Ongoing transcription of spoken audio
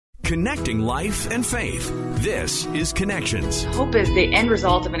Connecting life and faith. This is Connections. Hope is the end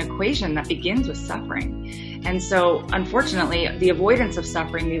result of an equation that begins with suffering. And so, unfortunately, the avoidance of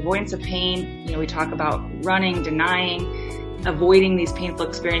suffering, the avoidance of pain, we talk about running, denying, avoiding these painful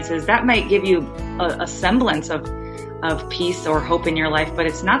experiences. That might give you a semblance of peace or hope in your life, but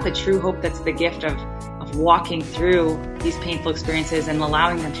it's not the true hope that's the gift of walking through these painful experiences and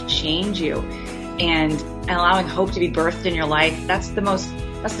allowing them to change you and allowing hope to be birthed in your life. That's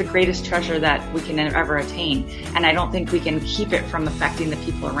the greatest treasure that we can ever attain. And I don't think we can keep it from affecting the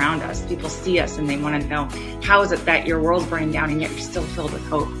people around us. People see us and they want to know, how is it that your world's burning down and yet you're still filled with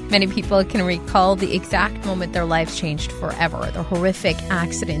hope? Many people can recall the exact moment their lives changed forever. The horrific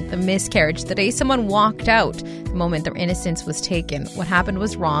accident, the miscarriage, the day someone walked out, the moment their innocence was taken. What happened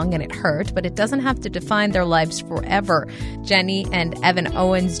was wrong and it hurt, but it doesn't have to define their lives forever. Jenny and Evan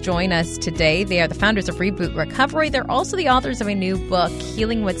Owens join us today. They are the founders of Reboot Recovery. They're also the authors of a new book,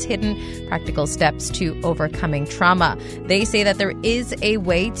 Healing What's Hidden, Practical Steps to Overcoming Trauma. They say that there is a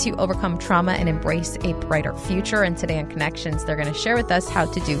way to overcome trauma and embrace a brighter future. And today on Connections, they're going to share with us how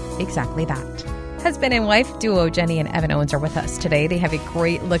to do exactly that. Husband and wife duo Jenny and Evan Owens are with us today. They have a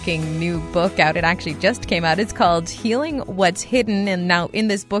great-looking new book out. It actually just came out. It's called Healing What's Hidden. And now in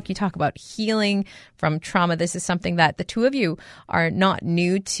this book, you talk about healing from trauma. This is something that the two of you are not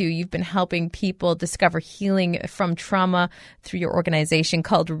new to. You've been helping people discover healing from trauma through your organization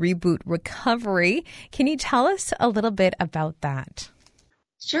called Reboot Recovery. Can you tell us a little bit about that?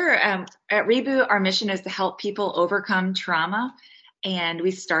 Sure. At Reboot, our mission is to help people overcome trauma. And we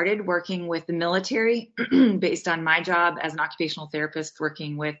started working with the military based on my job as an occupational therapist,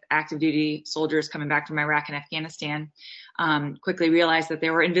 working with active duty soldiers coming back from Iraq and Afghanistan. Quickly realized that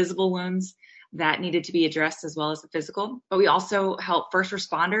there were invisible wounds that needed to be addressed as well as the physical. But we also help first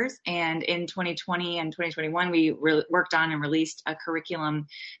responders. And in 2020 and 2021, we worked on and released a curriculum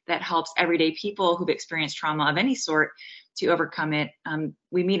that helps everyday people who've experienced trauma of any sort to overcome it.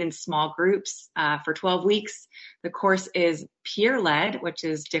 We meet in small groups for 12 weeks. The course is peer-led, which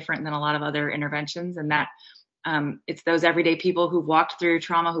is different than a lot of other interventions, and that it's those everyday people who've walked through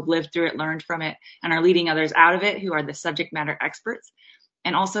trauma, who've lived through it, learned from it, and are leading others out of it, who are the subject matter experts.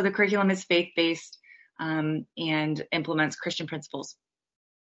 And also the curriculum is faith-based and implements Christian principles.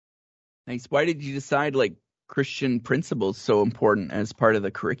 Nice. Why did you decide Christian principles so important as part of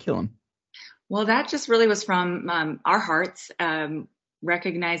the curriculum? Well, that just really was from our hearts,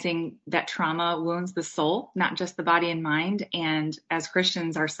 recognizing that trauma wounds the soul, not just the body and mind. And as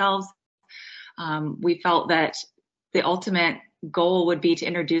Christians ourselves, we felt that the ultimate goal would be to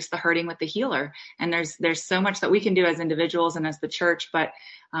introduce the hurting with the healer. And there's so much that we can do as individuals and as the church, but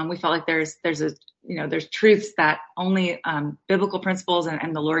we felt like there's truths that only biblical principles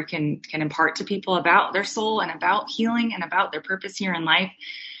and the Lord can impart to people about their soul and about healing and about their purpose here in life.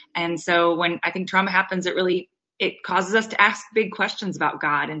 And so when I think trauma happens, it causes us to ask big questions about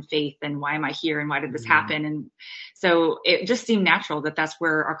God and faith and why am I here and why did this happen? And so it just seemed natural that that's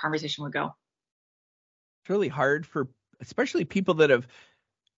where our conversation would go. It's really hard for especially people that have,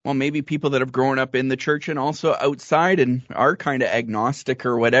 maybe people that have grown up in the church and also outside and are kind of agnostic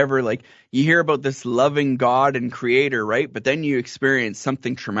or whatever. Like you hear about this loving God and creator, right? But then you experience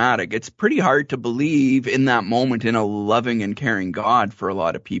something traumatic. It's pretty hard to believe in that moment in a loving and caring God for a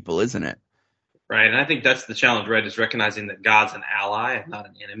lot of people, isn't it? Right. And I think that's the challenge, right? Is recognizing that God's an ally and not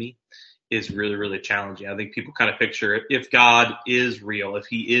an enemy is really, really challenging. I think people kind of picture if God is real, if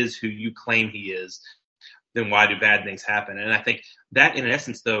he is who you claim he is, then why do bad things happen? And I think that in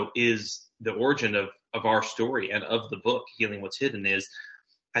essence, though, is the origin of our story and of the book, Healing What's Hidden, is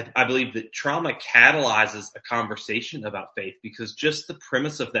I believe that trauma catalyzes a conversation about faith because just the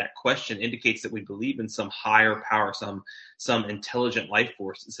premise of that question indicates that we believe in some higher power, some intelligent life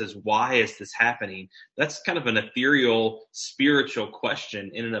force that says, why is this happening? That's kind of an ethereal, spiritual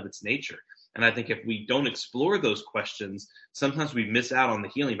question in and of its nature. And I think if we don't explore those questions, sometimes we miss out on the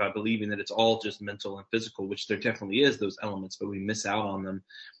healing by believing that it's all just mental and physical, which there definitely is those elements, but we miss out on them.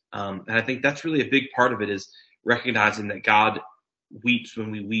 And I think that's really a big part of it is recognizing that God weeps when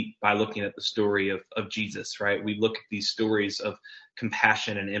we weep by looking at the story of Jesus, right? We look at these stories of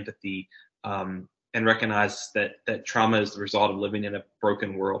compassion and empathy and recognize that trauma is the result of living in a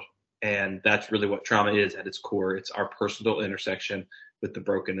broken world. And that's really what trauma is at its core. It's our personal intersection with the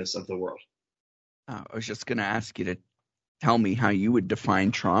brokenness of the world. I was just going to ask you to tell me how you would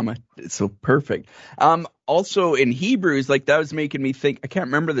define trauma. It's so perfect. Also in Hebrews, that was making me think, I can't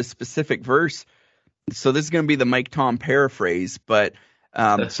remember the specific verse. So this is going to be the Mike Tom paraphrase, but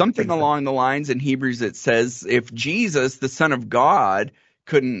something along the lines in Hebrews, it says, if Jesus, the Son of God,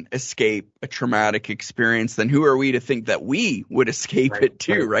 couldn't escape a traumatic experience, then who are we to think that we would escape it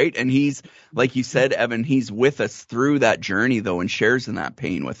too, right? And he's, like you said, Evan, he's with us through that journey, though, and shares in that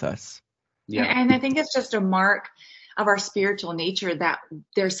pain with us. Yeah. And I think it's just a mark of our spiritual nature that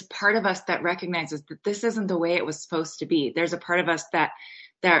there's a part of us that recognizes that this isn't the way it was supposed to be. There's a part of us that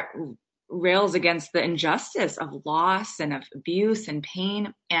rails against the injustice of loss and of abuse and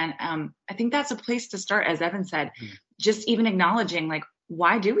pain. And I think that's a place to start, as Evan said, just even acknowledging, like,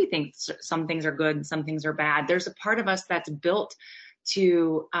 why do we think some things are good and some things are bad? There's a part of us that's built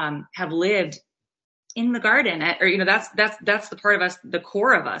to have lived in the garden, or that's the part of us, the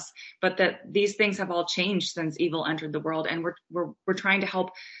core of us, but that these things have all changed since evil entered the world, and we're trying to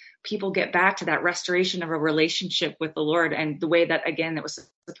help people get back to that restoration of a relationship with the Lord and the way that, again, it was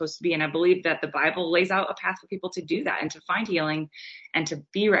supposed to be. And I believe that the Bible lays out a path for people to do that and to find healing and to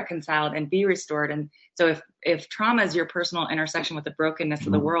be reconciled and be restored. And so if trauma is your personal intersection with the brokenness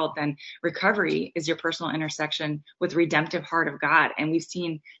of the world, then recovery is your personal intersection with the redemptive heart of God. And we've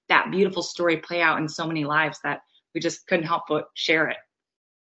seen that beautiful story play out in so many lives that we just couldn't help but share it.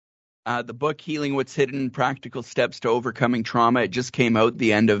 The book, Healing What's Hidden, Practical Steps to Overcoming Trauma, it just came out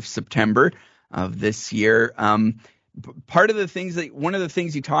the end of September of this year. One of the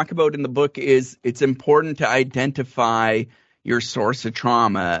things you talk about in the book is it's important to identify your source of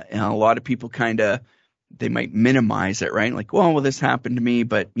trauma. And a lot of people they might minimize it, right? Like, well, this happened to me,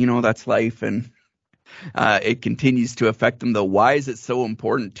 but that's life, and it continues to affect them. Though, why is it so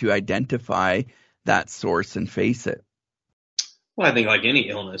important to identify that source and face it? Well, I think like any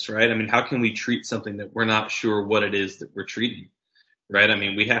illness, right? I mean, how can we treat something that we're not sure what it is that we're treating, right? I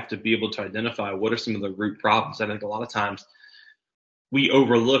mean, we have to be able to identify what are some of the root problems. I think a lot of times we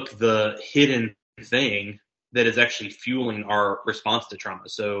overlook the hidden thing that is actually fueling our response to trauma.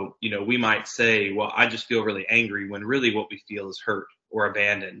 So, we might say, well, I just feel really angry, when really what we feel is hurt or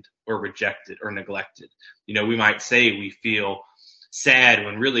abandoned or rejected or neglected. We might say we feel sad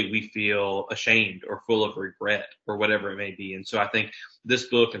when really we feel ashamed or full of regret or whatever it may be. And so I think this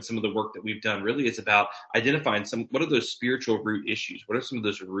book and some of the work that we've done really is about identifying what are those spiritual root issues? What are some of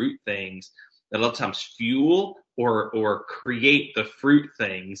those root things that a lot of times fuel or create the fruit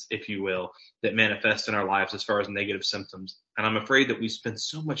things, if you will, that manifest in our lives as far as negative symptoms. And I'm afraid that we spend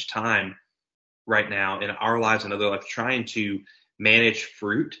so much time right now in our lives and other lives trying to manage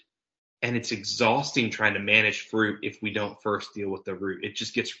fruit. And it's exhausting trying to manage fruit if we don't first deal with the root. It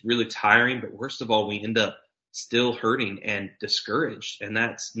just gets really tiring. But worst of all, we end up still hurting and discouraged. And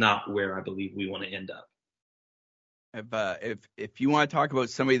that's not where I believe we want to end up. If you want to talk about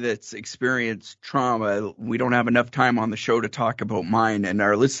somebody that's experienced trauma, we don't have enough time on the show to talk about mine. And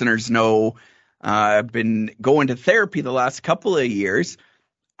our listeners know I've been going to therapy the last couple of years.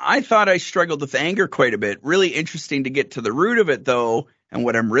 I thought I struggled with anger quite a bit. Really interesting to get to the root of it, though. And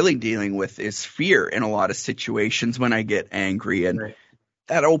what I'm really dealing with is fear in a lot of situations when I get angry. And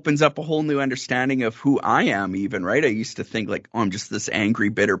that opens up a whole new understanding of who I am even, right? I used to think like, I'm just this angry,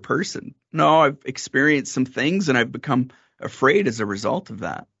 bitter person. No, I've experienced some things and I've become afraid as a result of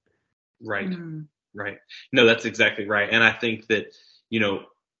that. Right. Right. No, that's exactly right. And I think that,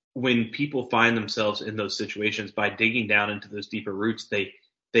 when people find themselves in those situations, by digging down into those deeper roots, they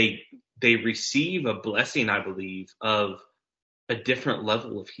receive a blessing, I believe, of a different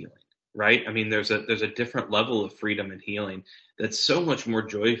level of healing, right? I mean, there's a different level of freedom and healing that's so much more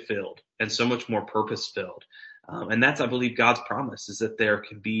joy-filled and so much more purpose-filled. And that's, I believe, God's promise, is that there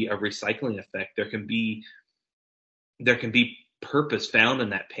can be a recycling effect. There can be purpose found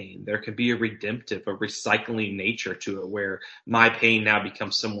in that pain. There can be a redemptive, a recycling nature to it, where my pain now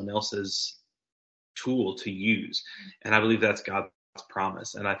becomes someone else's tool to use. And I believe that's God's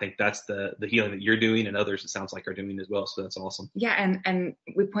promise. And I think that's the healing that you're doing and others, it sounds like, are doing as well. So that's awesome. Yeah. And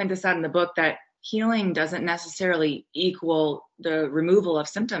we point this out in the book that healing doesn't necessarily equal the removal of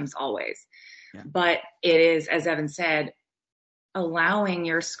symptoms always, but it is, as Evan said, allowing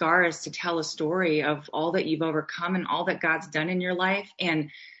your scars to tell a story of all that you've overcome and all that God's done in your life, and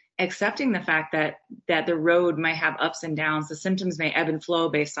accepting the fact that the road might have ups and downs. The symptoms may ebb and flow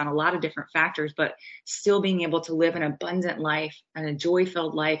based on a lot of different factors, but still being able to live an abundant life and a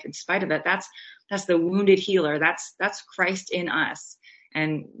joy-filled life in spite of it. That's the wounded healer. That's Christ in us.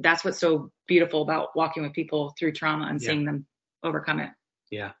 And that's what's so beautiful about walking with people through trauma and seeing them overcome it.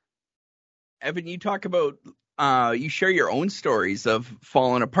 Yeah. Evan, you talk about, you share your own stories of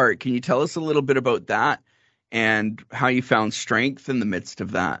falling apart. Can you tell us a little bit about that and how you found strength in the midst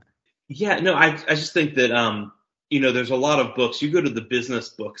of that? Yeah, no, I just think that, there's a lot of books. You go to the business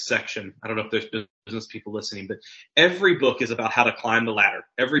book section. I don't know if there's business people listening, but every book is about how to climb the ladder.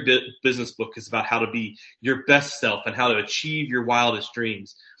 Every business book is about how to be your best self and how to achieve your wildest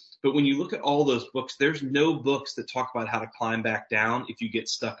dreams. But when you look at all those books, there's no books that talk about how to climb back down if you get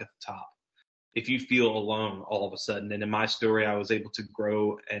stuck at the top, if you feel alone all of a sudden. And in my story, I was able to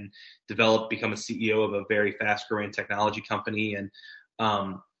grow and become a CEO of a very fast growing technology company. And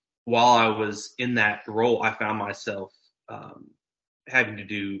while I was in that role, I found myself having to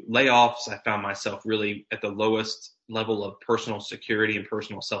do layoffs. I found myself really at the lowest level of personal security and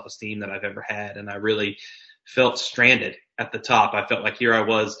personal self-esteem that I've ever had. And I really felt stranded at the top. I felt like here I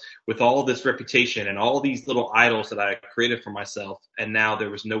was with all this reputation and all these little idols that I created for myself. And now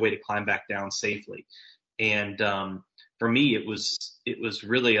there was no way to climb back down safely. And for me, it was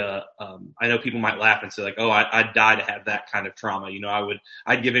really I know people might laugh and say like, oh, I'd die to have that kind of trauma.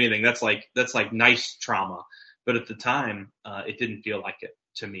 I'd give anything. That's like nice trauma. But at the time, it didn't feel like it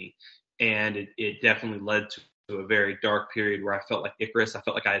to me. And it definitely led to a very dark period where I felt like Icarus. I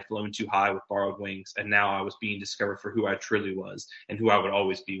felt like I had flown too high with borrowed wings. And now I was being discovered for who I truly was and who I would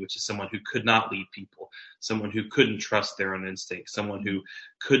always be, which is someone who could not lead people, someone who couldn't trust their own instincts, someone who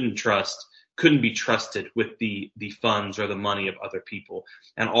couldn't be trusted with the funds or the money of other people.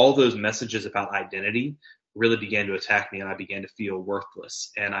 And all those messages about identity really began to attack me, and I began to feel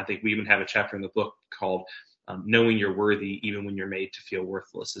worthless. And I think we even have a chapter in the book called Knowing You're Worthy Even When You're Made to Feel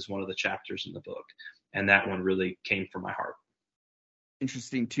Worthless is one of the chapters in the book. And that one really came from my heart.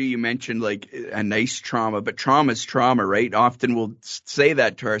 Interesting too. You mentioned like a nice trauma, but trauma is trauma, right? Often we'll say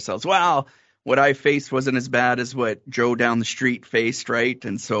that to ourselves. Well, what I faced wasn't as bad as what Joe down the street faced, right?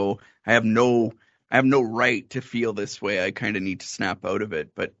 And so I have no right to feel this way. I kind of need to snap out of it.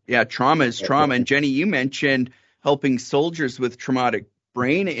 But yeah, trauma is trauma. And Jenny, you mentioned helping soldiers with traumatic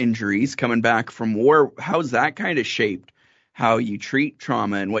brain injuries coming back from war. How's that kind of shaped how you treat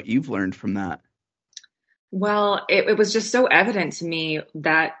trauma and what you've learned from that? Well, it was just so evident to me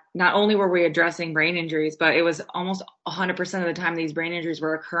that not only were we addressing brain injuries, but it was almost 100% of the time these brain injuries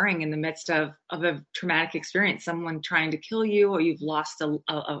were occurring in the midst of a traumatic experience, someone trying to kill you, or you've lost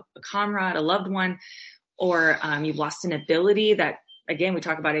a comrade, a loved one, or you've lost an ability that, again, we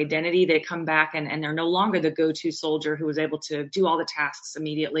talk about identity. They come back and they're no longer the go-to soldier who was able to do all the tasks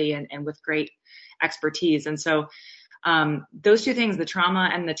immediately and with great expertise. And so those two things, the trauma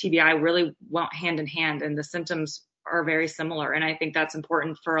and the TBI, really went hand in hand, and the symptoms are very similar. And I think that's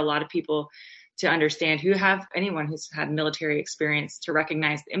important for a lot of people to understand anyone who's had military experience, to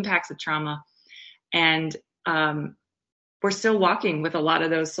recognize the impacts of trauma. And we're still walking with a lot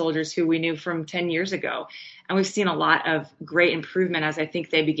of those soldiers who we knew from 10 years ago. And we've seen a lot of great improvement as I think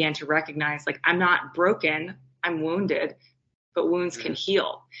they began to recognize, like, I'm not broken, I'm wounded, but wounds can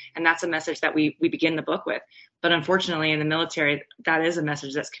heal. And that's a message that we begin the book with. But unfortunately, in the military, that is a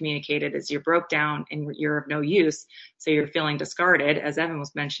message that's communicated as you're broke down and you're of no use. So you're feeling discarded, as Evan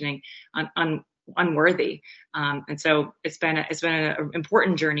was mentioning, unworthy. And so it's been an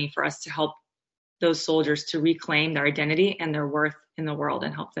important journey for us to help those soldiers to reclaim their identity and their worth in the world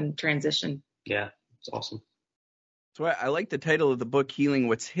and help them transition. Yeah, it's awesome. So I like the title of the book, Healing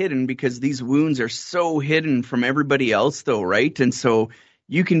What's Hidden, because these wounds are so hidden from everybody else, though, right? And so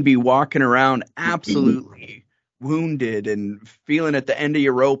you can be walking around absolutely wounded and feeling at the end of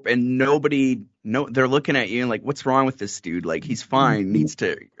your rope, and they're looking at you and like, what's wrong with this dude? Like, he's fine,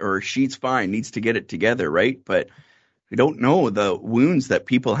 or she's fine, needs to get it together, right? But we don't know the wounds that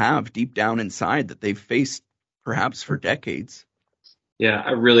people have deep down inside that they've faced perhaps for decades. Yeah,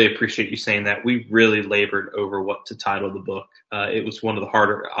 I really appreciate you saying that. We really labored over what to title the book. It was one of the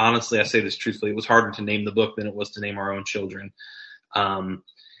harder, honestly, I say this truthfully, it was harder to name the book than it was to name our own children. And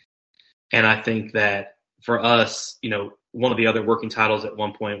I think that for us, one of the other working titles at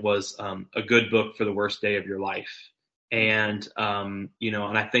one point was A Good Book for the Worst Day of Your Life. And, and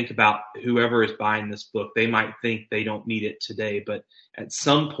I think about whoever is buying this book, they might think they don't need it today, but at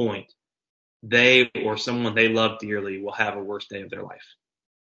some point, they or someone they love dearly will have a worst day of their life.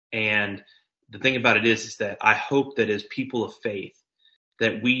 And the thing about it is that I hope that as people of faith,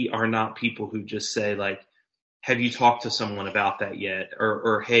 that we are not people who just say, like, have you talked to someone about that yet?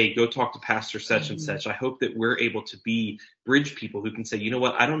 Or hey, go talk to Pastor such and such. I hope that we're able to be bridge people who can say, you know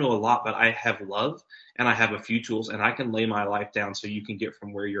what, I don't know a lot, but I have love and I have a few tools and I can lay my life down so you can get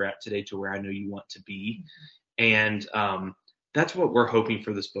from where you're at today to where I know you want to be. And that's what we're hoping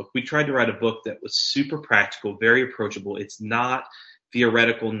for this book. We tried to write a book that was super practical, very approachable. It's not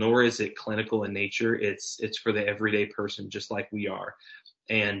theoretical, nor is it clinical in nature. It's for the everyday person, just like we are.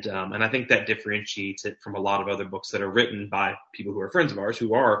 And I think that differentiates it from a lot of other books that are written by people who are friends of ours,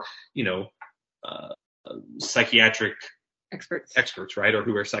 who are, psychiatric experts, right, or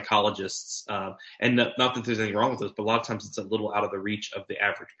who are psychologists. And not that there's anything wrong with those, but a lot of times it's a little out of the reach of the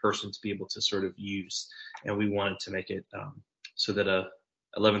average person to be able to sort of use. And we wanted to make it so that a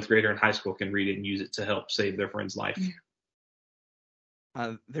 11th grader in high school can read it and use it to help save their friend's life.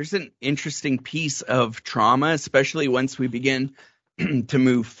 There's an interesting piece of trauma, especially once we begin to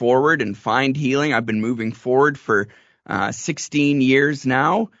move forward and find healing. I've been moving forward for 16 years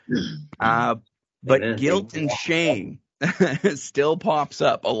now, but guilt and shame still pops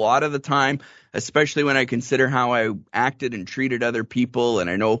up a lot of the time, especially when I consider how I acted and treated other people. And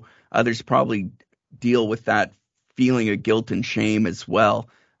I know others probably deal with that feeling of guilt and shame as well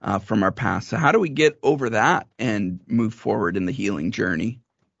from our past. So how do we get over that and move forward in the healing journey?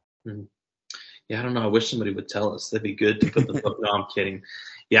 Yeah, I don't know. I wish somebody would tell us. That'd be good to put the book. No, I'm kidding.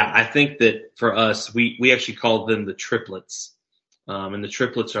 Yeah, I think that for us, we actually call them the triplets. And the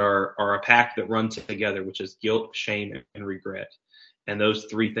triplets are a pack that run together, which is guilt, shame, and regret. And those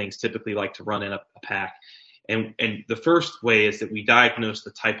three things typically like to run in a pack. And the first way is that we diagnose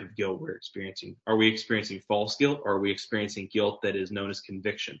the type of guilt we're experiencing. Are we experiencing false guilt, or are we experiencing guilt that is known as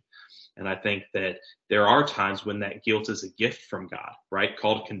conviction? And I think that there are times when that guilt is a gift from God, right?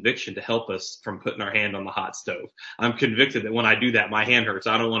 Called conviction to help us from putting our hand on the hot stove. I'm convicted that when I do that, my hand hurts.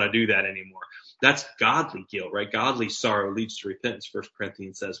 I don't want to do that anymore. That's godly guilt, right? Godly sorrow leads to repentance, 1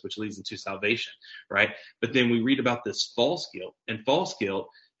 Corinthians says, which leads into salvation, right? But then we read about this false guilt, and false guilt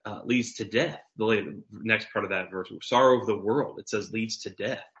leads to death. The next part of that verse, sorrow of the world, it says leads to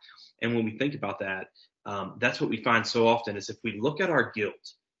death. And when we think about that, that's what we find so often is if we look at our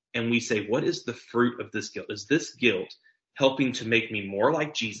guilt and we say, what is the fruit of this guilt? Is this guilt helping to make me more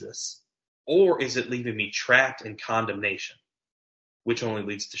like Jesus, or is it leaving me trapped in condemnation, which only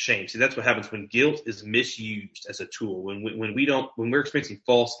leads to shame? See, that's what happens when guilt is misused as a tool. When we're experiencing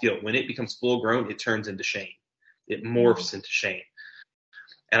false guilt, when it becomes full grown, it turns into shame. It morphs into shame.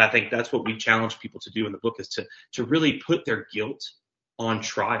 And I think that's what we challenge people to do in the book, is to really put their guilt on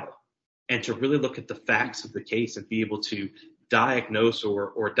trial and to really look at the facts of the case and be able to diagnose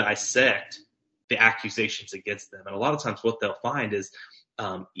or dissect the accusations against them. And a lot of times what they'll find is,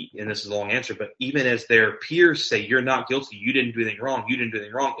 and this is a long answer, but even as their peers say, you're not guilty, you didn't do anything wrong,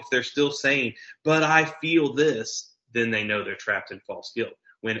 if they're still saying, but I feel this, then they know they're trapped in false guilt.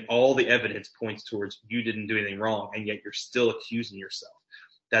 When all the evidence points towards you didn't do anything wrong, and yet you're still accusing yourself.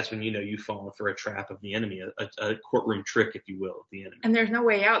 That's when you know you've fallen for a trap of the enemy, a courtroom trick, if you will, of the enemy. And there's no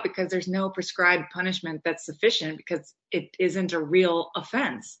way out because there's no prescribed punishment that's sufficient because it isn't a real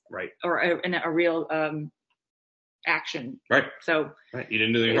offense. Right. Or a real action. Right. So right. You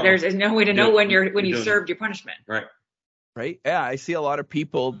didn't do anything wrong. There's no way to know when you served your punishment. Right. Right. Yeah, I see a lot of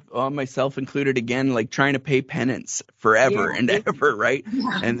people, myself included, again, like trying to pay penance forever and ever, right?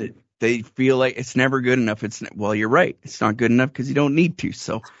 Yeah. And they feel like it's never good enough. Well, you're right. It's not good enough because you don't need to.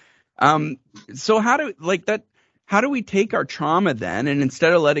 So, how do we take our trauma then, and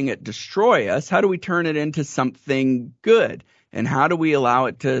instead of letting it destroy us, how do we turn it into something good? And how do we allow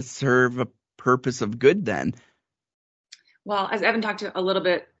it to serve a purpose of good then? Well, as Evan talked to a little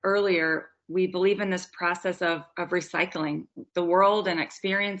bit earlier, we believe in this process of recycling. The world and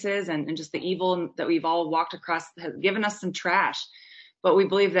experiences and just the evil that we've all walked across has given us some trash. But we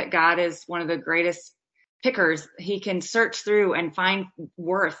believe that God is one of the greatest pickers. He can search through and find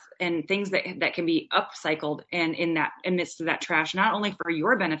worth and things that can be upcycled and in midst of that trash, not only for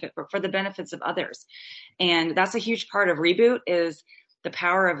your benefit, but for the benefits of others. And that's a huge part of Reboot, is the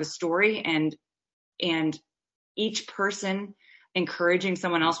power of a story and each person encouraging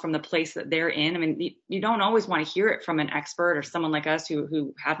someone else from the place that they're in. I mean, you don't always want to hear it from an expert or someone like us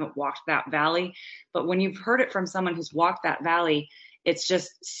who haven't walked that valley. But when you've heard it from someone who's walked that valley, it's just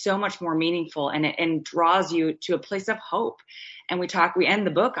so much more meaningful and draws you to a place of hope. And we end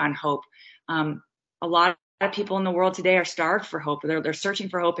the book on hope. A lot of people in the world today are starved for hope. They're searching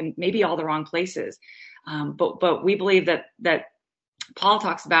for hope in maybe all the wrong places. But we believe that Paul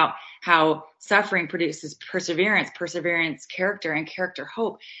talks about how suffering produces perseverance, character, and character,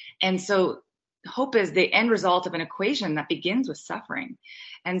 hope. And so hope is the end result of an equation that begins with suffering.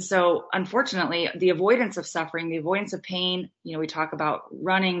 And so, unfortunately, the avoidance of suffering, the avoidance of pain, we talk about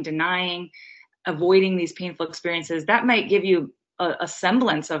running, denying, avoiding these painful experiences. That might give you a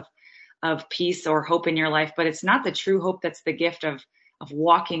semblance of peace or hope in your life, but it's not the true hope that's the gift of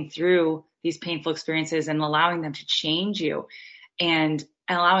walking through these painful experiences and allowing them to change you and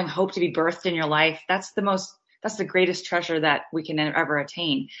allowing hope to be birthed in your life. That's the greatest treasure that we can ever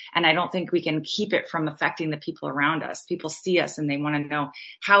attain. And I don't think we can keep it from affecting the people around us. People see us and they want to know,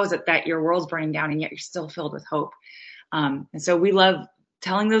 how is it that your world's burning down and yet you're still filled with hope? And so we love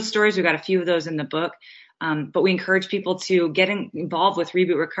telling those stories. We've got a few of those in the book. But we encourage people to get involved with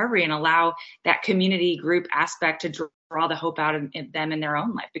Reboot Recovery and allow that community group aspect to draw the hope out of them in their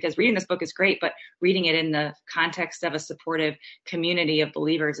own life. Because reading this book is great, but reading it in the context of a supportive community of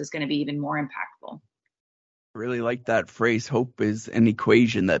believers is going to be even more impactful. I really like that phrase. Hope is an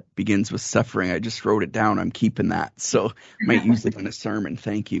equation that begins with suffering. I just wrote it down. I'm keeping that. So might use it in a sermon.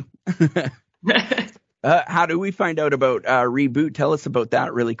 Thank you. How do we find out about Reboot? Tell us about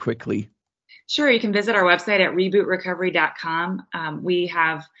that really quickly. Sure. You can visit our website at rebootrecovery.com. We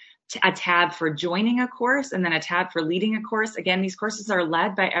have a tab for joining a course and then a tab for leading a course. Again, these courses are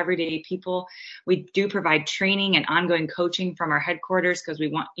led by everyday people. We do provide training and ongoing coaching from our headquarters because we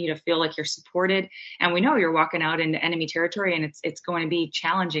want you to feel like you're supported. And we know you're walking out into enemy territory and it's going to be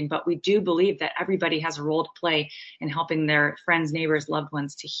challenging, but we do believe that everybody has a role to play in helping their friends, neighbors, loved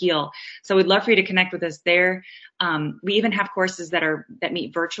ones to heal. So we'd love for you to connect with us there. We even have courses that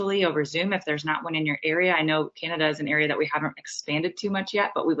meet virtually over Zoom if there's not one in your area. I know Canada is an area that we haven't expanded too much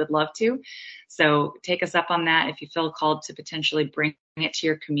yet, but we would love to. So take us up on that if you feel called to potentially bring it to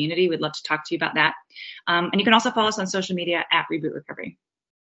your community. We'd love to talk to you about that. And you can also follow us on social media at Reboot Recovery.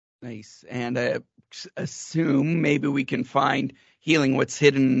 Nice. And I assume maybe we can find Healing What's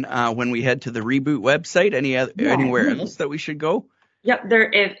Hidden when we head to the Reboot website. Anywhere else that we should go? Yep,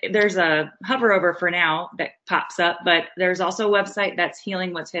 there's a hover over for now that pops up, but there's also a website that's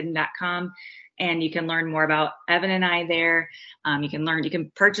healingwhat'shidden.com, and you can learn more about Evan and I there. You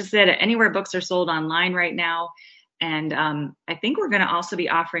can purchase it anywhere books are sold online right now. And I think we're going to also be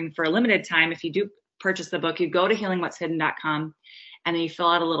offering for a limited time, if you do purchase the book, you go to healingwhat'shidden.com. And then you fill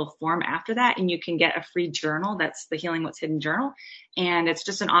out a little form after that, and you can get a free journal. That's the Healing What's Hidden journal. And it's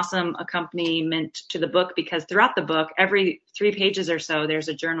just an awesome accompaniment to the book because throughout the book, every 3 pages or so, there's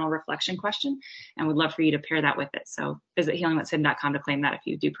a journal reflection question. And we'd love for you to pair that with it. So visit healingwhat'shidden.com to claim that if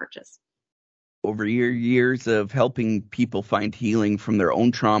you do purchase. Over your years of helping people find healing from their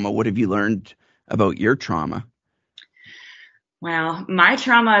own trauma, what have you learned about your trauma? Well, my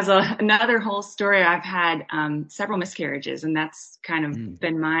trauma is another whole story. I've had several miscarriages, and that's kind of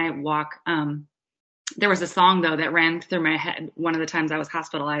been my walk. There was a song, though, that ran through my head one of the times I was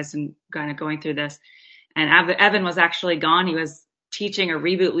hospitalized and kind of going through this. And Evan was actually gone. He was teaching a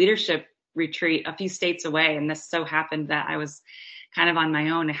Reboot leadership retreat a few states away, and this so happened that I was kind of on my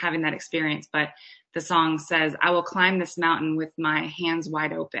own and having that experience. But the song says, "I will climb this mountain with my hands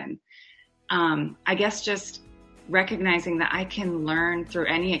wide open." I guess just recognizing that I can learn through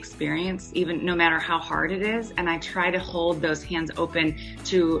any experience, even no matter how hard it is. And I try to hold those hands open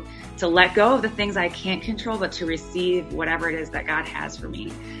to let go of the things I can't control, but to receive whatever it is that God has for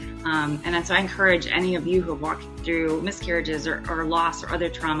me. And so I encourage any of you who have walked through miscarriages or loss or other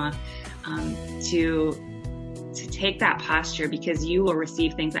trauma to take that posture, because you will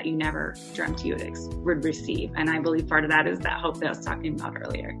receive things that you never dreamt you would receive. And I believe part of that is that hope that I was talking about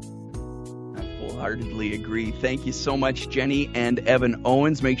earlier. Wholeheartedly agree. Thank you so much, Jenny and Evan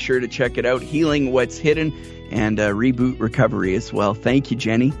Owens. Make sure to check it out, Healing What's Hidden, and Reboot Recovery as well. Thank you,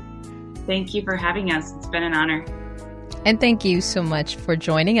 Jenny. Thank you for having us. It's been an honor. And thank you so much for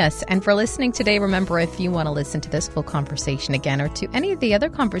joining us and for listening today. Remember, if you want to listen to this full conversation again or to any of the other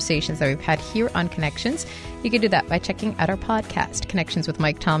conversations that we've had here on Connections, you can do that by checking out our podcast, Connections with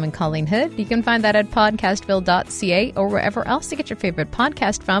Mike Tom and Colleen Hood. You can find that at podcastville.ca or wherever else you get your favorite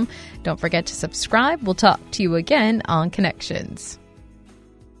podcast from. Don't forget to subscribe. We'll talk to you again on Connections.